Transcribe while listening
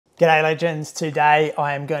G'day legends, today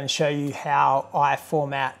I am going to show you how I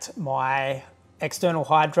format my external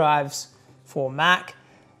hard drives for Mac.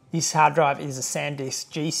 This hard drive is a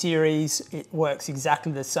SanDisk G series. It works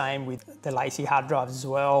exactly the same with the Lacy hard drives as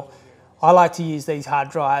well. I like to use these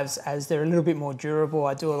hard drives as they're a little bit more durable.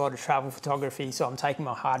 I do a lot of travel photography, so I'm taking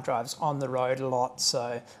my hard drives on the road a lot.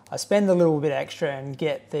 So I spend a little bit extra and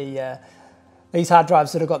get these hard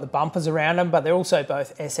drives that have got the bumpers around them, but they're also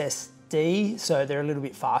both SSD, so they're a little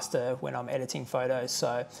bit faster when I'm editing photos.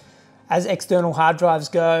 So as external hard drives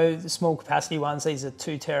go, the small capacity ones, these are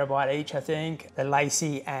 2 terabyte each, I think. The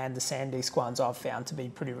Lacy and the SanDisk ones I've found to be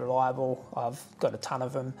pretty reliable. I've got a ton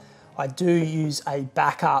of them. I do use a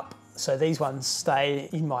backup, so these ones stay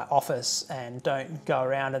in my office and don't go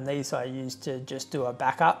around, and these I use to just do a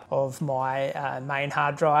backup of my main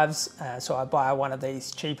hard drives. So I buy one of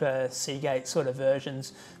these cheaper Seagate sort of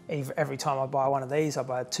versions. Every time I buy one of these, I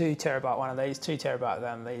buy a 2 terabyte one of these, 2 terabyte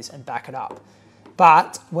one of these, and back it up.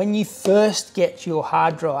 But when you first get your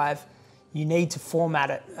hard drive, you need to format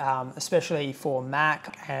it, especially for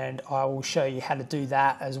Mac, and I will show you how to do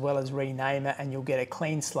that as well as rename it, and you'll get a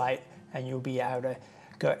clean slate and you'll be able to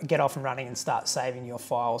get off and running and start saving your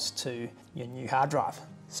files to your new hard drive.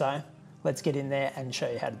 So let's get in there and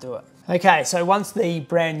show you how to do it. Okay, so once the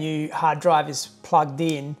brand new hard drive is plugged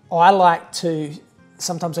in, I like to,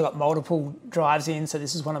 sometimes I've got multiple drives in, so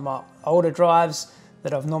this is one of my older drives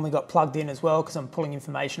that I've normally got plugged in as well because I'm pulling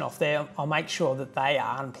information off there. I'll make sure that they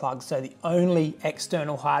are unplugged. So the only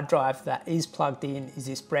external hard drive that is plugged in is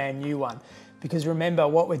this brand new one. Because remember,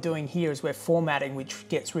 what we're doing here is we're formatting, which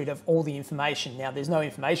gets rid of all the information. Now, there's no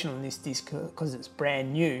information on this disk because it's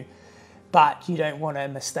brand new, but you don't want to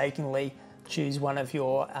mistakenly choose one of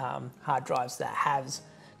your hard drives that has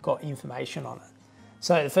got information on it.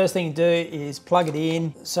 So the first thing to do is plug it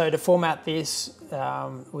in. So to format this,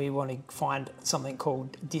 we want to find something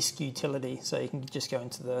called disk utility. So you can just go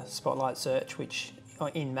into the Spotlight search, which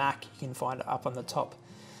in Mac, you can find it up on the top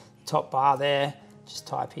bar there. Just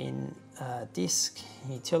type in disk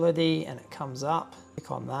utility and it comes up.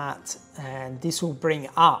 Click on that and this will bring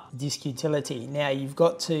up disk utility. Now you've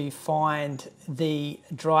got to find the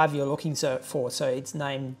drive you're looking for. So it's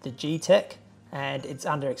named the G-Tech and it's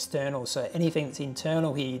under external. So anything that's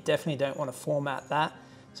internal here, you definitely don't want to format that.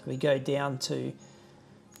 So we go down to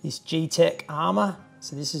this G-Tech Armor.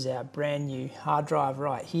 So this is our brand new hard drive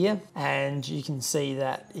right here. And you can see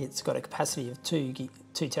that it's got a capacity of 2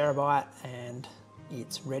 terabyte and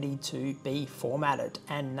it's ready to be formatted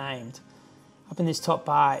and named. Up in this top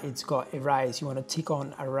bar, it's got erase. You want to tick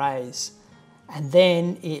on erase. And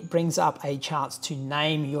then it brings up a chance to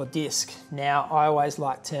name your disk. Now, I always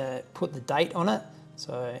like to put the date on it.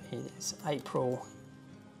 So it is April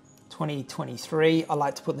 2023. I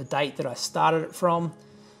like to put the date that I started it from.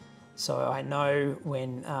 So I know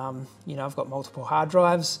when, I've got multiple hard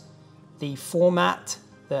drives. The format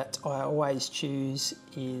that I always choose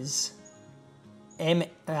is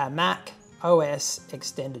Mac OS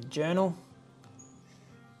Extended Journal.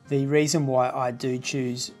 The reason why I do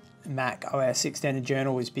choose Mac OS Extended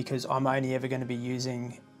Journal is because I'm only ever going to be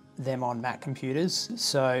using them on Mac computers.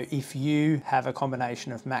 So if you have a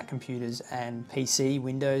combination of Mac computers and PC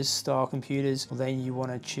Windows style computers, well, then you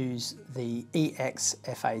want to choose the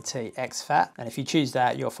exFAT. And if you choose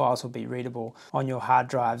that, your files will be readable on your hard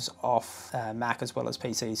drives off Mac as well as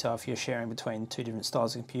PC. So if you're sharing between 2 different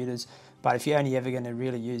styles of computers, but if you're only ever going to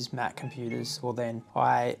really use Mac computers, well then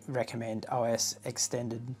I recommend OS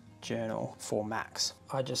Extended Journal for Macs.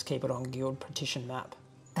 I just keep it on Guild Partition Map.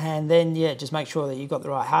 And then, yeah, just make sure that you've got the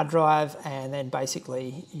right hard drive, and then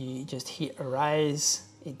basically you just hit erase.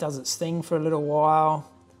 It does its thing for a little while,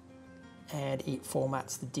 and it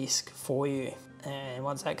formats the disk for you. And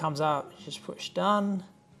once that comes up, just push done,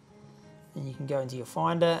 and you can go into your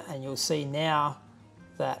Finder, and you'll see now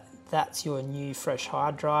that that's your new fresh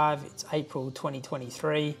hard drive. It's April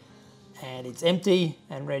 2023. And it's empty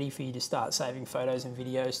and ready for you to start saving photos and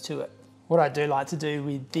videos to it. What I do like to do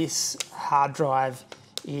with this hard drive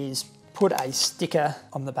is put a sticker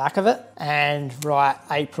on the back of it and write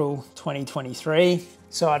April 2023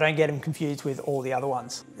 so I don't get them confused with all the other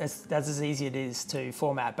ones. That's as easy as it is to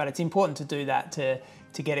format, but it's important to do that to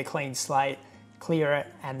get a clean slate, clear it,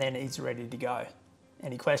 and then it's ready to go.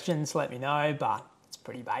 Any questions, let me know, but it's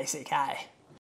pretty basic, hey?